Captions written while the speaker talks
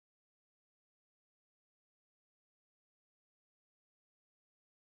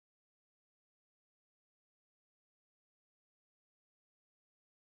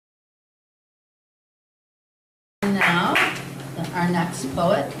our next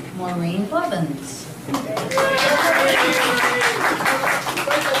poet, Maureen Blevins.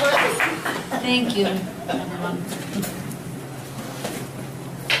 Thank you, everyone.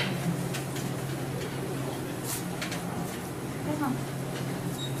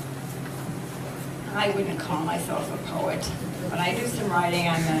 I wouldn't call myself a poet, but I do some writing.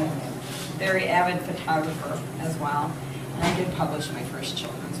 I'm a very avid photographer as well, and I did publish my first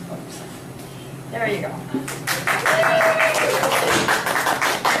children's books. There you go.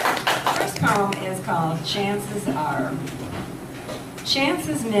 First poem is called Chances Are.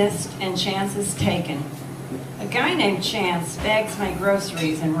 Chances missed and chances taken. A guy named Chance bags my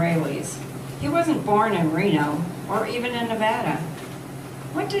groceries in Raley's. He wasn't born in Reno or even in Nevada.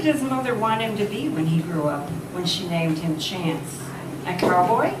 What did his mother want him to be when he grew up, when she named him Chance? A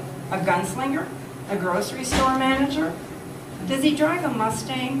cowboy? A gunslinger? A grocery store manager? Does he drive a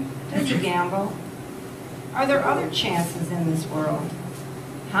Mustang? Does he gamble? Are there other chances in this world?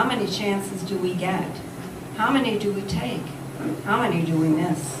 How many chances do we get? How many do we take? How many do we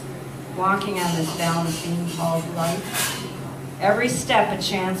miss? Walking on this balance beam called life. Every step a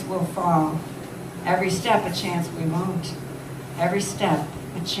chance will fall. Every step a chance we won't. Every step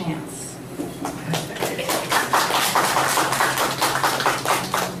a chance.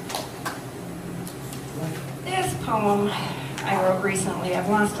 This poem I wrote recently. I've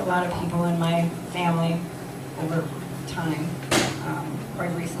lost a lot of people in my family over time,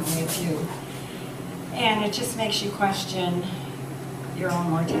 quite recently a few. And it just makes you question your own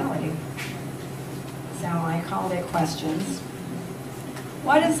mortality. So I called it Questions.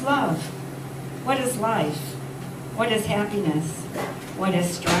 What is love? What is life? What is happiness? What is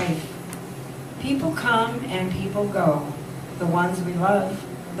strife? People come and people go. The ones we love,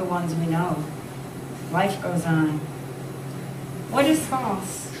 the ones we know. Life goes on. What is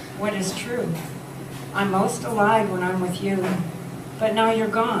false? What is true? I'm most alive when I'm with you, but now you're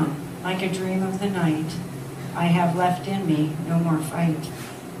gone, like a dream of the night. I have left in me no more fight.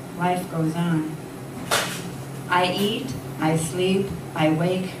 Life goes on. I eat, I sleep, I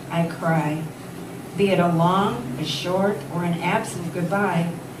wake, I cry. Be it a long, a short, or an absent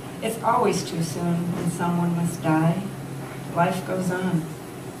goodbye, it's always too soon when someone must die. Life goes on.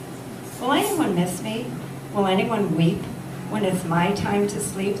 Will anyone miss me? Will anyone weep when it's my time to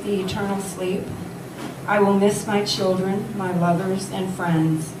sleep the eternal sleep? I will miss my children, my lovers, and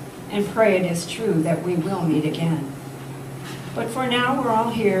friends, and pray it is true that we will meet again. But for now we're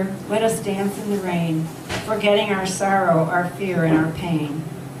all here, let us dance in the rain, forgetting our sorrow, our fear, and our pain.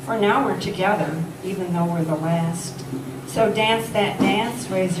 For now we're together, even though we're the last. So dance that dance,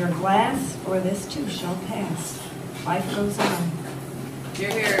 raise your glass, for this too shall pass. Life goes on. You're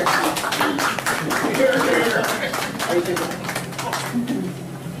here.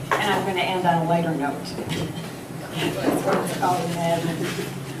 And I'm going to end on a lighter note. That's what it's called in Madden.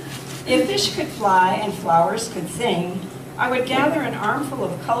 If fish could fly and flowers could sing, I would gather an armful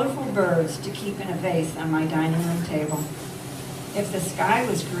of colorful birds to keep in a vase on my dining room table. If the sky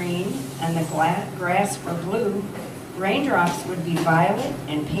was green and the grass were blue, raindrops would be violet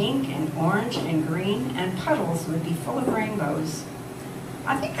and pink and orange and green, and puddles would be full of rainbows.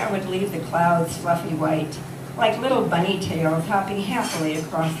 I think I would leave the clouds fluffy white, like little bunny tails hopping happily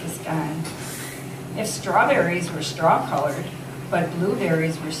across the sky. If strawberries were straw-colored, but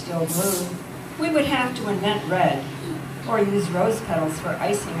blueberries were still blue, we would have to invent red, or use rose petals for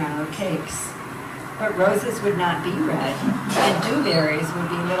icing on our cakes. But roses would not be red, and dewberries would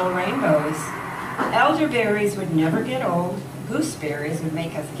be little rainbows. Elderberries would never get old, gooseberries would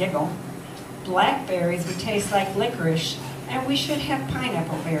make us giggle. Blackberries would taste like licorice, and we should have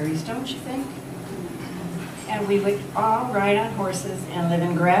pineapple berries, don't you think? And we would all ride on horses and live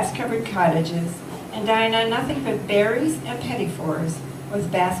in grass-covered cottages and dine on nothing but berries and petit fours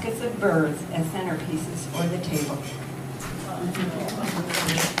with baskets of birds as centerpieces for the table.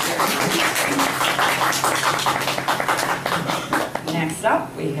 Next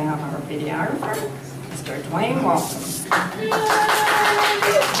up, we have our videographer, Mr. Dwayne Walton.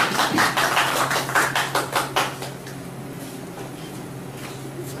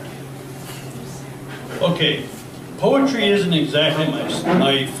 Okay, poetry isn't exactly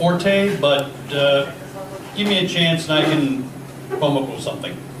my forte, but give me a chance and I can come up with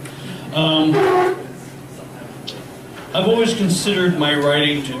something. I've always considered my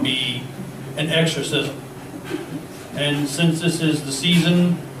writing to be an exorcism. And since this is the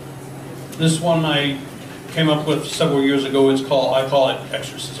season, this one I came up with several years ago, I call it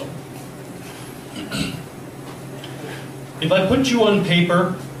Exorcism. If I put you on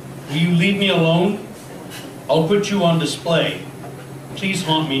paper, will you leave me alone? I'll put you on display. Please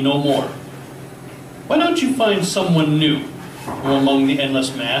haunt me no more. Why don't you find someone new from among the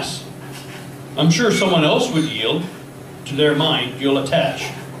endless mass. I'm sure someone else would yield, to their mind you'll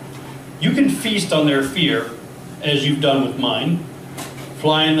attach. You can feast on their fear, as you've done with mine.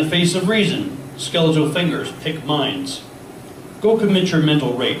 Fly in the face of reason, skeletal fingers pick minds. Go commit your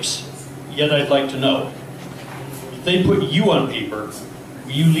mental rapes, yet I'd like to know, if they put you on paper,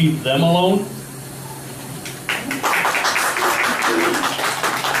 will you leave them alone?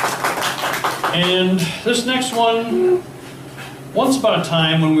 And this next one, once upon a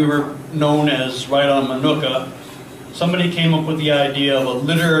time when we were known as Right on Manuka, somebody came up with the idea of a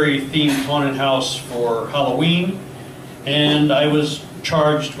literary themed haunted house for Halloween, and I was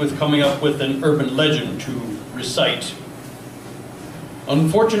charged with coming up with an urban legend to recite.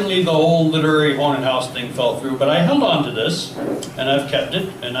 Unfortunately, the whole literary haunted house thing fell through, but I held on to this, and I've kept it,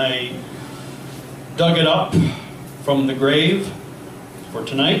 and I dug it up from the grave for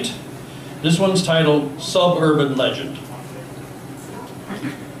tonight. This one's titled Suburban Legend.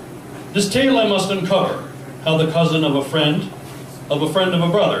 This tale I must uncover, how the cousin of a friend of a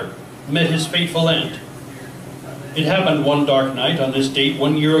brother met his fateful end. It happened one dark night on this date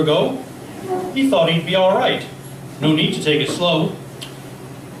 1 year ago. He thought he'd be all right. No need to take it slow.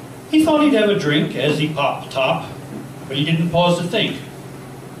 He thought he'd have a drink as he popped the top, but he didn't pause to think.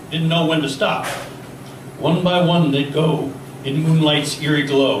 Didn't know when to stop. One by one they'd go in moonlight's eerie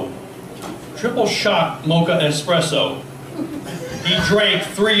glow. Triple shot mocha espresso. He drank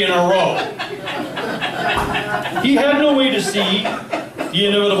 3 in a row. He had no way to see the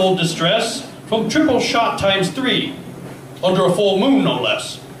inevitable distress from triple shot times 3, under a full moon no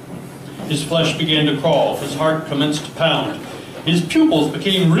less. His flesh began to crawl, his heart commenced to pound. His pupils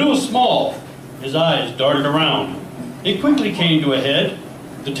became real small, his eyes darted around. It quickly came to a head,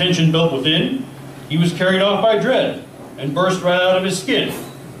 the tension built within. He was carried off by dread and burst right out of his skin.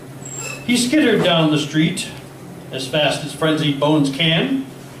 He skittered down the street as fast as frenzied bones can,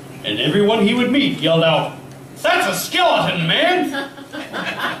 and everyone he would meet yelled out, "That's a skeleton, man!"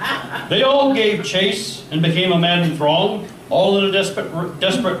 They all gave chase and became a maddened throng, all in a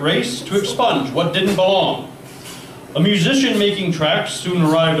desperate race to expunge what didn't belong. A musician making tracks soon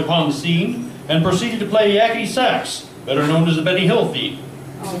arrived upon the scene and proceeded to play yakety sax, better known as the Benny Hill theme.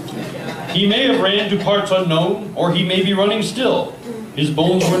 He may have ran to parts unknown, or he may be running still. His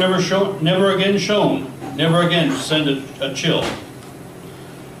bones were never again shown, never again to send a chill.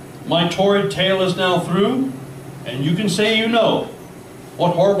 My torrid tale is now through, and you can say you know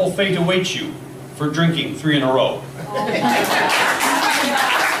what horrible fate awaits you for drinking 3 in a row.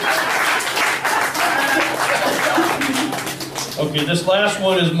 Okay, this last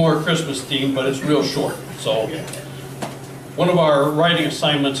one is more Christmas themed, but it's real short. So, one of our writing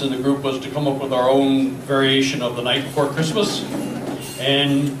assignments in the group was to come up with our own variation of The Night Before Christmas,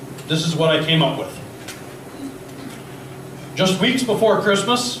 and this is what I came up with. Just weeks before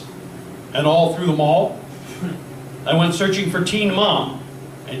Christmas, and all through the mall, I went searching for Teen Mom,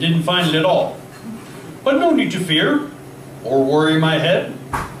 and didn't find it at all. But no need to fear, or worry my head.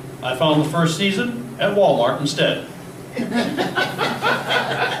 I found the first season at Walmart instead.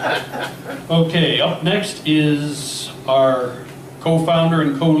 Okay, up next is our co-founder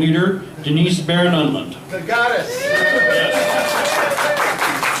and co-leader, Denise Barron-Unland. The goddess. Yes.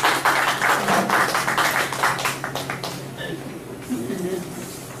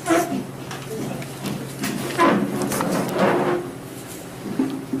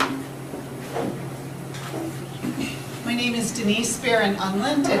 My name is Denise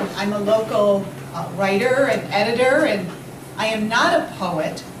Barron-Unland, and I'm a local writer and editor, and I am not a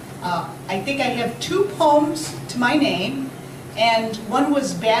poet. I think I have 2 poems to my name, and one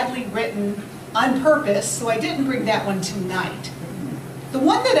was badly written on purpose, so I didn't bring that one tonight. The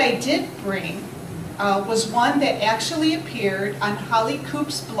one that I did bring was one that actually appeared on Holly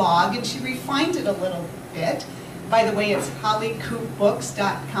Coop's blog, and she refined it a little bit. By the way, it's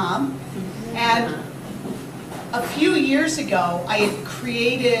hollycoopbooks.com. And a few years ago, I had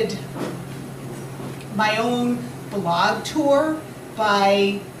created my own blog tour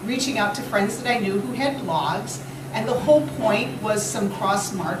by reaching out to friends that I knew who had blogs, and the whole point was some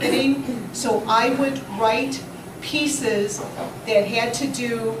cross-marketing. So I would write pieces that had to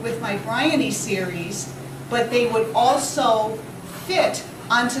do with my Bryony series, but they would also fit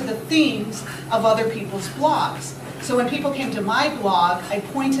onto the themes of other people's blogs. So when people came to my blog, I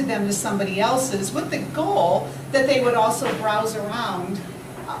pointed them to somebody else's with the goal that they would also browse around.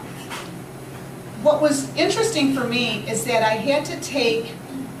 What was interesting for me is that I had to take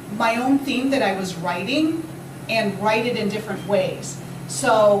my own theme that I was writing and write it in different ways.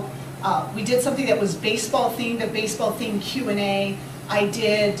 So we did something that was baseball themed, a baseball themed Q&A. I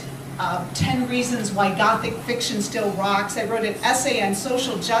did 10 Reasons Why Gothic Fiction Still Rocks. I wrote an essay on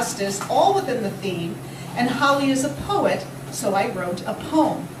social justice, all within the theme. And Holly is a poet, so I wrote a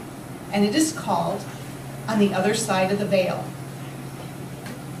poem. And it is called On the Other Side of the Veil.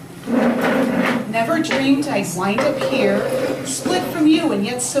 Never dreamed I'd wind up here, split from you and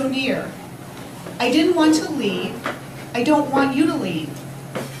yet so near. I didn't want to leave, I don't want you to leave,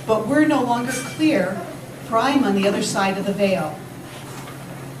 but we're no longer clear, for I'm on the other side of the veil.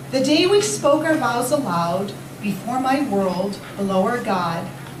 The day we spoke our vows aloud, before my world, below our God,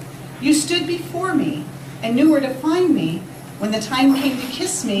 you stood before me and knew where to find me. When the time came to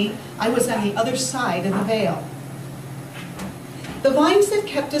kiss me, I was on the other side of the veil. The vines that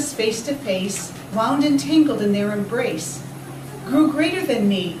kept us face to face, wound and tangled in their embrace, grew greater than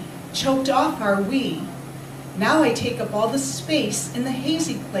me, choked off our we. Now I take up all the space in the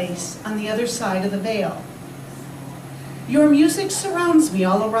hazy place on the other side of the veil. Your music surrounds me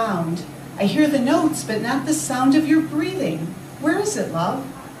all around. I hear the notes, but not the sound of your breathing. Where is it, love?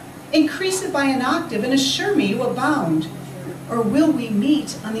 Increase it by an octave and assure me you abound. Or will we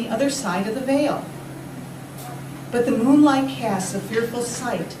meet on the other side of the veil? But the moonlight casts a fearful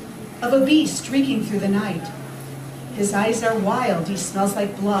sight of a beast streaking through the night. His eyes are wild, he smells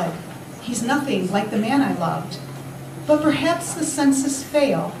like blood. He's nothing like the man I loved. But perhaps the senses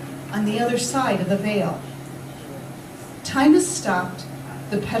fail on the other side of the veil. Time is stopped,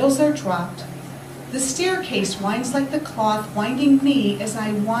 the petals are dropped. The staircase winds like the cloth winding me as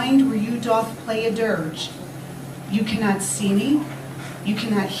I wind where you doth play a dirge. You cannot see me, you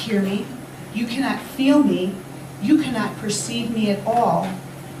cannot hear me, you cannot feel me, you cannot perceive me at all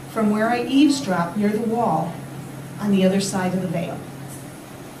from where I eavesdrop near the wall on the other side of the veil.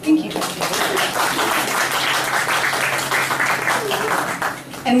 Thank you.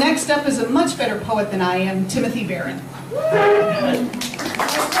 And next up is a much better poet than I am, Timothy Barron.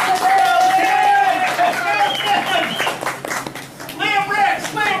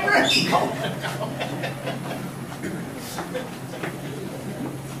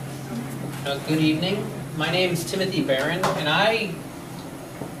 Good evening. My name is Timothy Barron, and I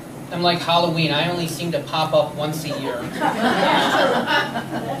am like Halloween. I only seem to pop up once a year.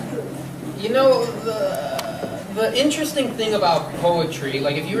 You know, the interesting thing about poetry,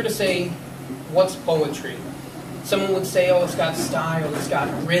 like if you were to say, what's poetry? Someone would say, oh, it's got style, it's got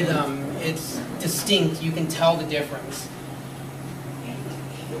rhythm, it's distinct, you can tell the difference.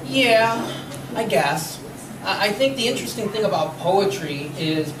 Yeah, I guess. I think the interesting thing about poetry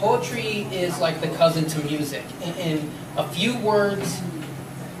is like the cousin to music. In a few words,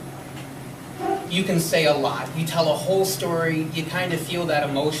 you can say a lot. You tell a whole story, you kind of feel that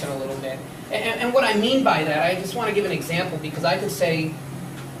emotion a little bit. And what I mean by that, I just want to give an example because I could say,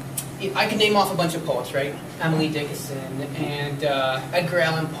 I could name off a bunch of poets, right? Emily Dickinson and Edgar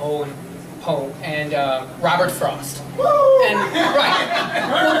Allan Poe and Robert Frost. And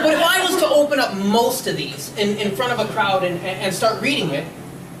right. But if I was to open up most of these in front of a crowd and start reading it,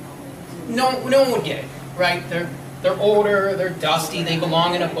 no one would get it, right? They're older, they're dusty, they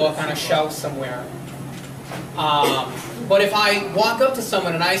belong in a book on a shelf somewhere. But if I walk up to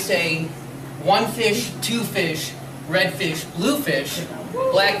someone and I say, one fish, two fish, red fish, blue fish,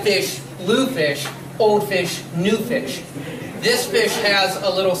 black fish, blue fish, old fish, new fish. This fish has a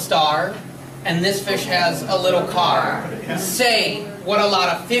little star, and this fish has a little car. Say what a lot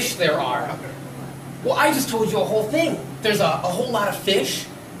of fish there are. Well, I just told you a whole thing. There's a whole lot of fish,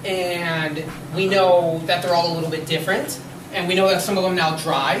 and we know that they're all a little bit different, and we know that some of them now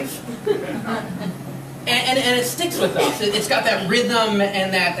drive. And it sticks with us. It's got that rhythm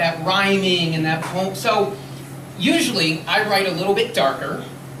and that rhyming and that poem. So usually I write a little bit darker.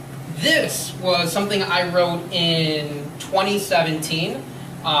 This was something I wrote in 2017.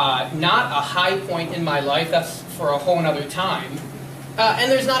 Not a high point in my life. That's for a whole nother time.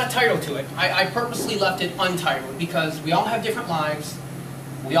 And there's not a title to it. I purposely left it untitled because we all have different lives.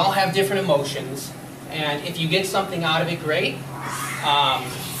 We all have different emotions. And if you get something out of it, great.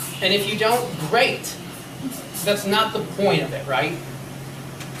 And if you don't, great. That's not the point of it, right?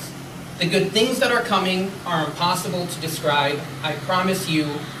 The good things that are coming are impossible to describe. I promise you,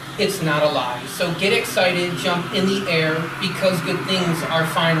 it's not a lie. So get excited, jump in the air, because good things are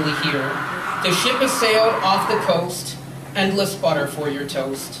finally here. The ship has sailed off the coast, endless butter for your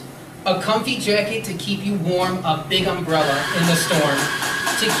toast. A comfy jacket to keep you warm, a big umbrella in the storm.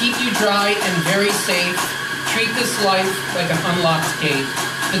 To keep you dry and very safe, treat this life like an unlocked gate.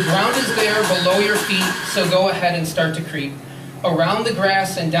 The ground is there below your feet, so go ahead and start to creep. Around the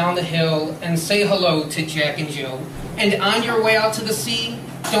grass and down the hill, and say hello to Jack and Jill. And on your way out to the sea,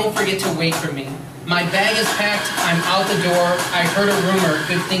 don't forget to wait for me. My bag is packed, I'm out the door. I heard a rumor,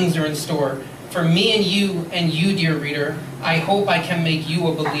 good things are in store. For me and you, dear reader, I hope I can make you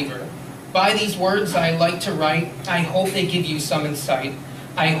a believer. By these words I like to write, I hope they give you some insight.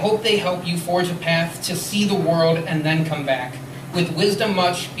 I hope they help you forge a path to see the world and then come back, with wisdom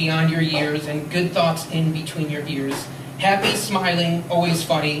much beyond your years and good thoughts in between your ears. Happy, smiling, always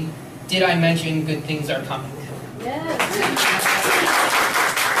funny. Did I mention good things are coming? Yes.